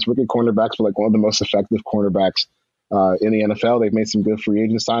just one of the best rookie cornerbacks, but like one of the most effective cornerbacks in the NFL. They've made some good free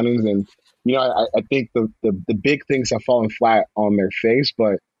agent signings, and I think the big things have fallen flat on their face,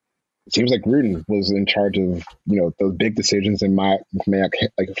 but it seems like Gruden was in charge of, those big decisions, and Mayock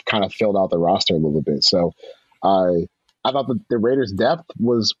kind of filled out the roster a little bit. So I thought that the Raiders' depth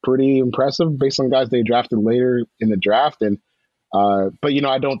was pretty impressive based on guys they drafted later in the draft. And but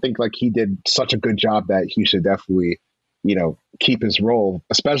I don't think like he did such a good job that he should definitely, keep his role,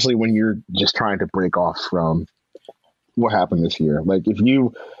 especially when you're just trying to break off from what happened this year. Like, if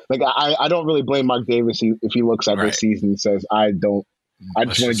you I don't really blame Mark Davis if he looks at this season and says, I just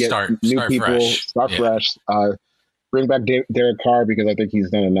want to get new people, start fresh, bring back Derek Carr, because I think he's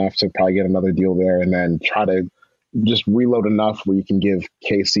done enough to probably get another deal there, and then try to just reload enough where you can give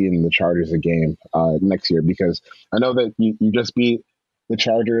KC and the Chargers a game next year, because I know that you just beat the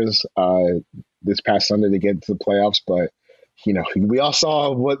Chargers this past Sunday to get to the playoffs, but we all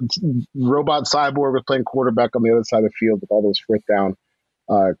saw what Robot Cyborg was playing quarterback on the other side of the field with all those fourth down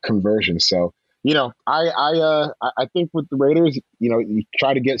conversions. So, I think with the Raiders, you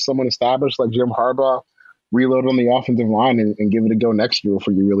try to get someone established like Jim Harbaugh, reload on the offensive line and give it a go next year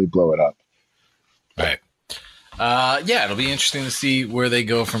before you really blow it up. Right. It'll be interesting to see where they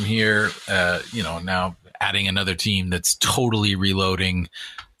go from here. Now adding another team that's totally reloading,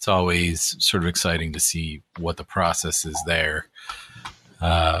 it's always sort of exciting to see what the process is there.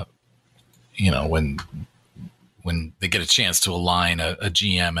 When they get a chance to align a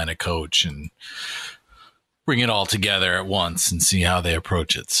GM and a coach and bring it all together at once and see how they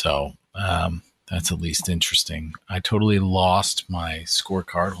approach it. So that's at least interesting. I totally lost my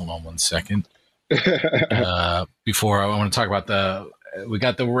scorecard. Hold on one second. Before I want to talk about we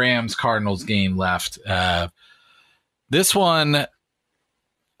got the Rams Cardinals game left. This one,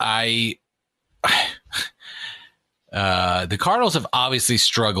 the Cardinals have obviously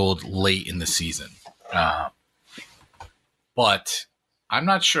struggled late in the season. But I'm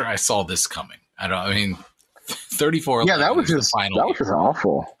not sure I saw this coming. 34. Yeah, that was just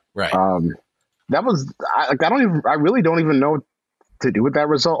awful. Right. I really don't even know what to do with that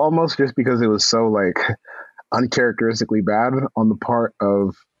result, almost, just because it was so like uncharacteristically bad on the part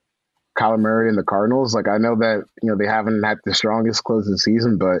of Kyler Murray and the Cardinals. Like, I know that, they haven't had the strongest close of the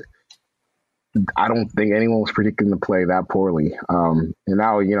season, but I don't think anyone was predicting to play that poorly. And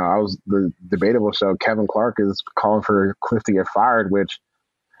now, I was the debatable show. Kevin Clark is calling for Kliff to get fired, which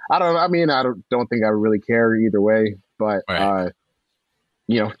I don't think I really care either way. But, right.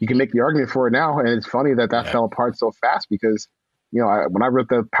 You can make the argument for it now. And it's funny that fell apart so fast because, when I wrote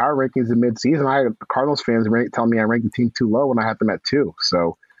the power rankings in midseason, I had Cardinals fans telling me I ranked the team too low when I had them at 2.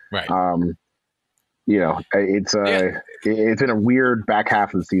 So, right. It's been a weird back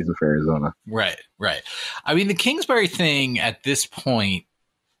half of the season for Arizona. Right. The Kingsbury thing at this point,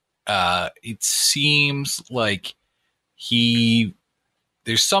 it seems like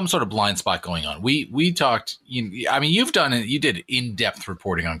there's some sort of blind spot going on. We talked. You've done it. You did in-depth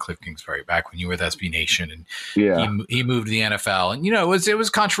reporting on Kliff Kingsbury back when you were with SB Nation, and he moved to the NFL. And it was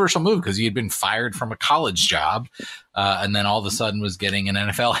a controversial move because he had been fired from a college job, and then all of a sudden was getting an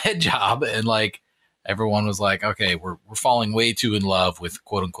NFL head job, and everyone was like, okay, we're falling way too in love with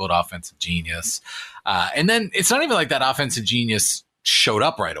quote unquote offensive genius. And then it's not even like that offensive genius showed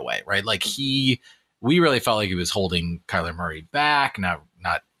up right away, right? Like we really felt like he was holding Kyler Murray back, not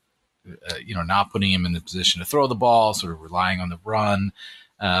putting him in the position to throw the ball, sort of relying on the run.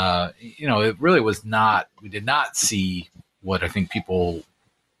 It really was not, we did not see what I think people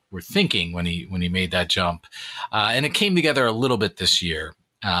were thinking when he made that jump. And it came together a little bit this year.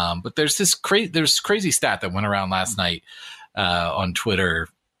 But there's this crazy stat that went around last night on Twitter.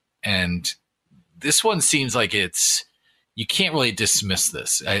 And this one seems like you can't really dismiss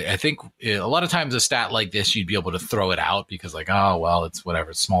this. I think a lot of times a stat like this, you'd be able to throw it out because like, oh, well, it's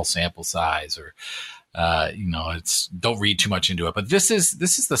whatever, small sample size or, don't read too much into it. But this is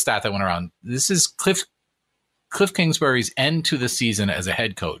the stat that went around. This is Kliff Kingsbury's end to the season as a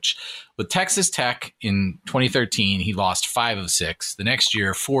head coach. With Texas Tech in 2013, he lost 5 of 6. The next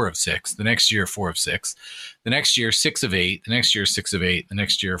year, 4 of 6. The next year, 4 of 6. The next year, 6 of 8. The next year, 6 of 8. The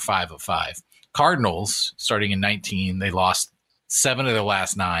next year, 5 of 5. Cardinals, starting in 19, they lost 7 of their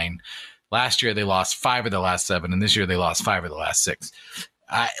last 9. Last year, they lost 5 of the last 7. And this year, they lost 5 of the last 6.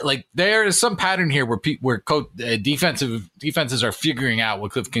 There is some pattern here where defenses are figuring out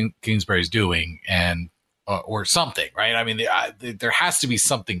what Kliff Kingsbury is doing or something, right? I mean, there has to be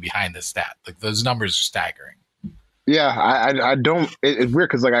something behind this stat. Like those numbers are staggering. Yeah, I don't. It's weird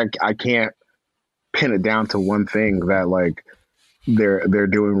because like I can't pin it down to one thing that like they're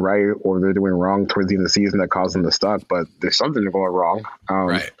doing right or they're doing wrong towards the end of the season that caused them to stuck. But there's something going wrong,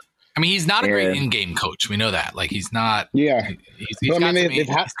 right? I mean, he's not a great in-game coach. We know that. Like, he's not. Yeah, he's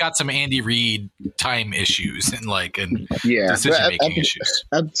got some Andy Reid time issues and decision-making issues.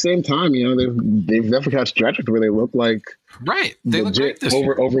 At the same time, they've definitely had stretches where they look like they look great this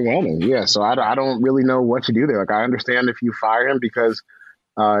year. Overwhelming. Yeah, so I don't really know what to do there. Like, I understand if you fire him because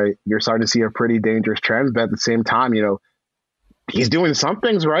you're starting to see a pretty dangerous trend, but at the same time, he's doing some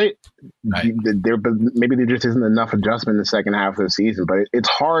things right. But maybe there just isn't enough adjustment in the second half of the season. But it's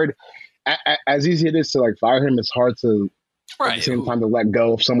hard, as easy as it is to like fire him, it's hard to at the same time to let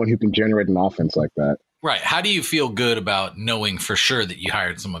go of someone who can generate an offense like that. Right. How do you feel good about knowing for sure that you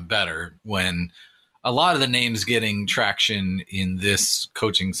hired someone better when a lot of the names getting traction in this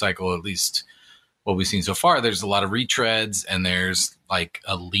coaching cycle, at least what we've seen so far, there's a lot of retreads and there's like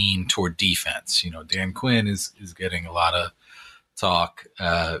a lean toward defense. Dan Quinn is getting a lot of talk.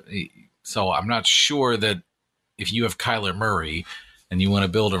 So I'm not sure that if you have Kyler Murray and you want to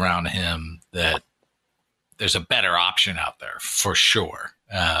build around him, that there's a better option out there for sure.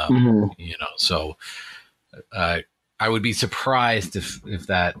 So I would be surprised if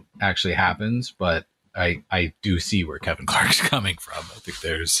that actually happens, but I do see where Kevin Clark's coming from. I think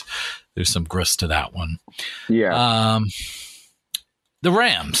there's some grist to that one. Yeah. The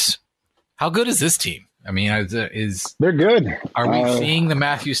Rams, how good is this team? I mean, they're good. Are we seeing the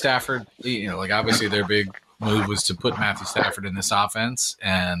Mathew Stafford? Obviously their big move was to put Mathew Stafford in this offense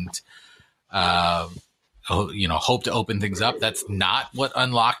and, hope to open things up. That's not what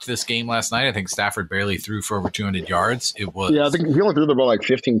unlocked this game last night. I think Stafford barely threw for over 200 yards. It was. Yeah, I think he only threw the ball like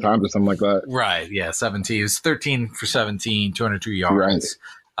 15 times or something like that. Right. Yeah, 17. It was 13 for 17, 202 yards.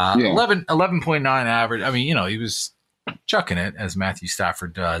 Right. 11.9 average. I mean, he was chucking it as Mathew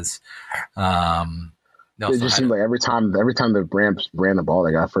Stafford does. It just seemed like every time the Rams ran the ball,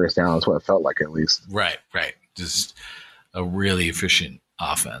 they got first down. That's what it felt like, at least. Right. Just a really efficient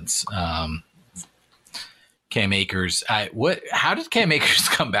offense. Cam Akers. How did Cam Akers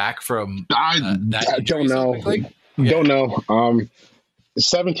come back from? I don't know. Don't know.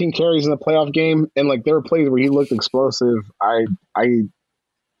 17 carries in the playoff game, and like there were plays where he looked explosive. I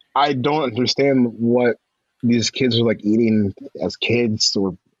don't understand what these kids are like eating as kids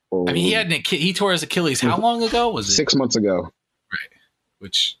or I mean, he tore his Achilles. How long ago was it? 6 months ago. Right.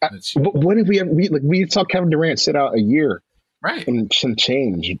 Which when did we saw Kevin Durant sit out a year, right, and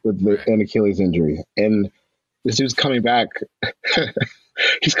change with an Achilles injury, and this dude's coming back.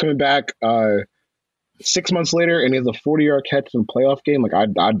 He's coming back 6 months later, and he has a 40-yard catch in a playoff game. Like I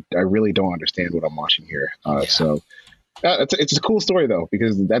really don't understand what I'm watching here. So it's a cool story though,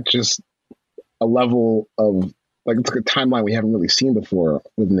 because that's just a level of. Like it's a timeline we haven't really seen before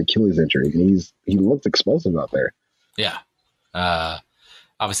with an Achilles injury, and he looked explosive out there. Yeah,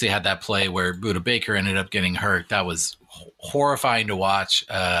 obviously had that play where Budda Baker ended up getting hurt. That was horrifying to watch.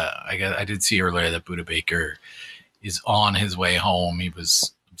 I did see earlier that Budda Baker is on his way home. He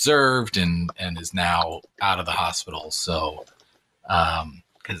was observed and is now out of the hospital. So,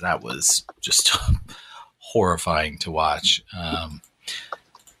 because that was just horrifying to watch.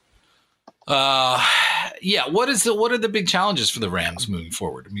 What are the big challenges for the Rams moving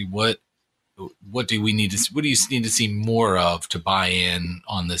forward? I mean, what what do you need to see more of to buy in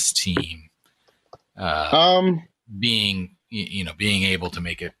on this team? Being able to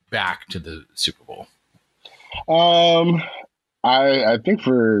make it back to the Super Bowl. I think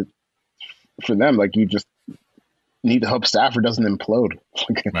for them, like, you just need to hope Stafford doesn't implode.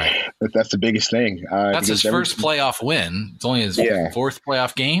 Right. That's the biggest thing. That's his first playoff win. It's only his fourth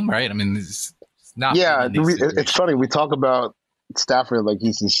playoff game, right? I mean, it's not. Yeah, it's funny. We talk about Stafford like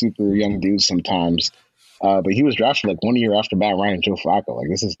he's a super young dude sometimes. But he was drafted like 1 year after Matt Ryan and Joe Flacco. Like,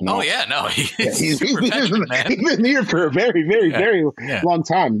 this is not. Oh yeah, no, he's been here for a very, very, very long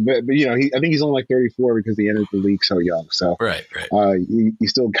time. But I think he's only like 34 because he entered the league so young. So right. You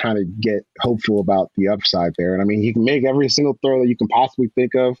still kind of get hopeful about the upside there. And I mean, he can make every single throw that you can possibly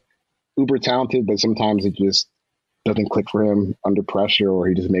think of. Uber talented, but sometimes it just doesn't click for him under pressure, or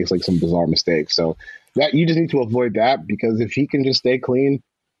he just makes like some bizarre mistakes. So that you just need to avoid that, because if he can just stay clean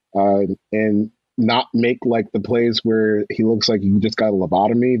and not make like the plays where he looks like he just got a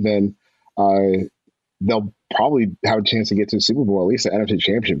lobotomy, then they'll probably have a chance to get to the Super Bowl, at least the NFC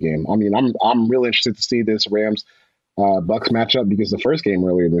Championship game. I mean, I'm really interested to see this Rams Bucs matchup, because the first game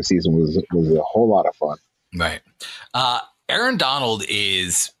earlier this season was a whole lot of fun. Right. Aaron Donald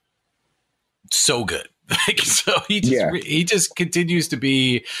is so good. So he just continues to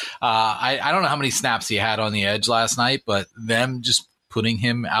be. I don't know how many snaps he had on the edge last night, but them just putting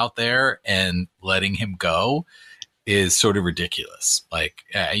him out there and letting him go is sort of ridiculous. Like,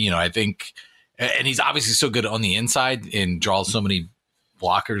 I think, and he's obviously so good on the inside and draws so many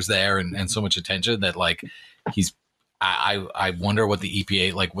blockers there and so much attention that, like, I wonder what the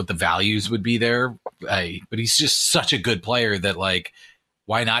EPA, like, what the values would be there. But he's just such a good player that, like,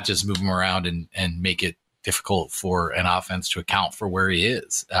 why not just move him around and make it difficult for an offense to account for where he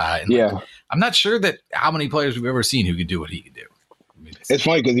is? Like, I'm not sure that how many players we've ever seen who could do what he could do. It's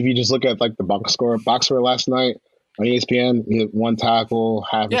funny because if you just look at like the box score last night on ESPN, he had one tackle,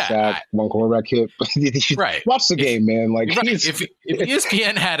 half a sack, one quarterback hit. Right. Watch the game, man. Like, if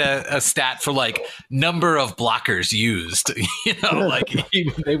ESPN had a stat for like number of blockers used, like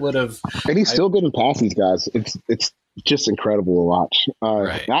they would have. And he's still good in pass these guys. It's just incredible to watch.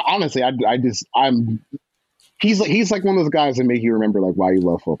 Right. Honestly, he's like one of those guys that make you remember like why you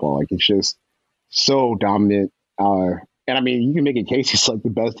love football. Like, it's just so dominant. And I mean, you can make a case he's like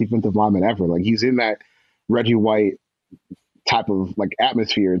the best defensive lineman ever. Like, he's in that Reggie White type of like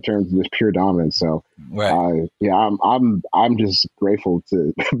atmosphere in terms of just pure dominance. So, right. I'm just grateful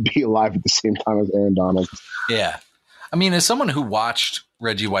to be alive at the same time as Aaron Donald. Yeah, I mean, as someone who watched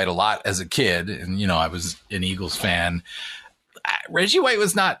Reggie White a lot as a kid, and I was an Eagles fan, Reggie White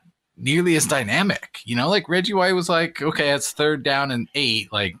was not nearly as dynamic. Like, Reggie White was like, okay, it's 3rd down and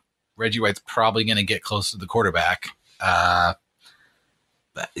 8. Like, Reggie White's probably going to get close to the quarterback. Like,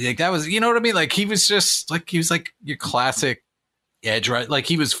 that was, you know what I mean? Like, he was like your classic edge, right? Like,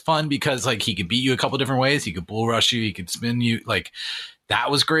 he was fun because like he could beat you a couple different ways. He could bull rush you. He could spin you. Like, that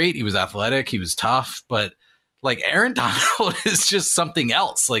was great. He was athletic. He was tough. But like, Aaron Donald is just something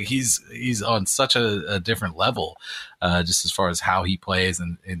else. Like, he's on such a different level, just as far as how he plays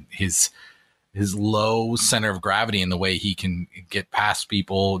and his low center of gravity and the way he can get past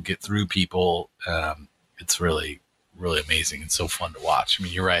people, get through people. It's really, really amazing and so fun to watch. I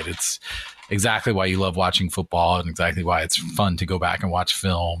mean, you're right. It's exactly why you love watching football, and exactly why it's fun to go back and watch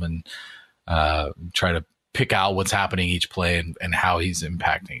film and try to pick out what's happening each play and how he's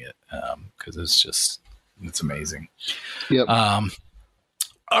impacting it. Because it's amazing. Yep.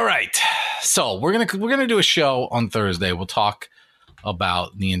 All right. So we're gonna do a show on Thursday. We'll talk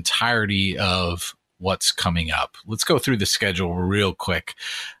about the entirety of what's coming up. Let's go through the schedule real quick.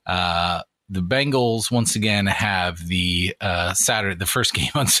 The Bengals once again have the first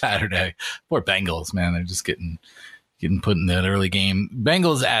game on Saturday. Poor Bengals, man. They're just getting put in that early game.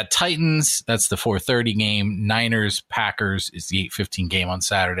 Bengals at Titans. That's the 4:30 game. Niners, Packers is the 8:15 game on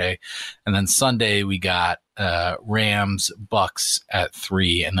Saturday. And then Sunday we got Rams, Bucs at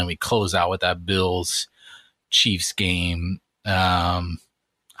 3. And then we close out with that Bills, Chiefs game. I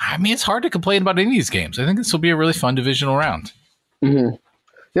mean, it's hard to complain about any of these games. I think this will be a really fun divisional round. Mm-hmm.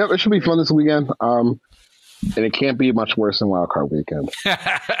 Yep, it should be fun this weekend. And it can't be much worse than Wild Card Weekend.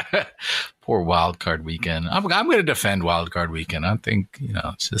 Poor Wild Card Weekend. I'm going to defend Wild Card Weekend. I think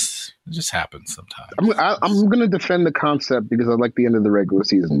it just happens sometimes. I'm going to defend the concept because I like the end of the regular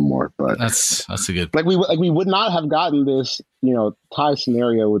season more. But that's a good. We would not have gotten this tie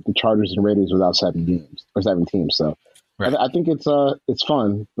scenario with the Chargers and Raiders without 7 teams. So Right. I think it's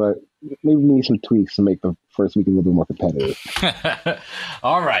fun, but maybe we need some tweaks to make the first week a little bit more competitive.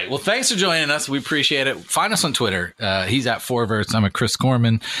 All right. Well, thanks for joining us. We appreciate it. Find us on Twitter. He's at Forverts. I'm at Chris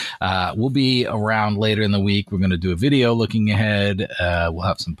Corman. We'll be around later in the week. We're going to do a video looking ahead. We'll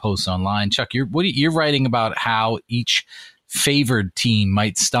have some posts online. Chuck, you're writing about how each favored team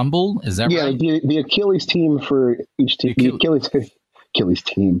might stumble. Is that right? Yeah, the Achilles team for each team. The Achilles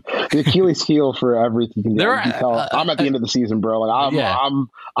team. The Achilles heel for every team. I'm at the end of the season, bro. Like I'm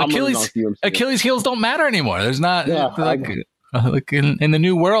Achilles heels don't matter anymore. There's not like in the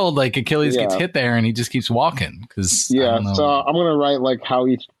new world, like Achilles gets hit there and he just keeps walking. So I'm gonna write like how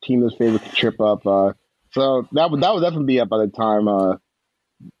each team is favored to trip up. So that would definitely be up by the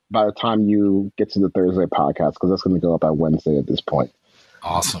time you get to the Thursday podcast, because that's going to go up by Wednesday at this point.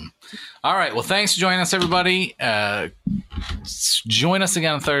 Awesome. All right. Well, thanks for joining us, everybody. Join us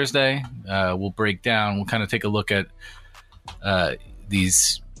again on Thursday. We'll kind of take a look at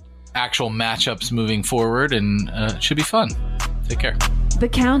these actual matchups moving forward, and it should be fun. Take care. The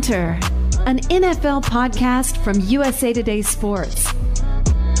Counter, an NFL podcast from USA Today Sports.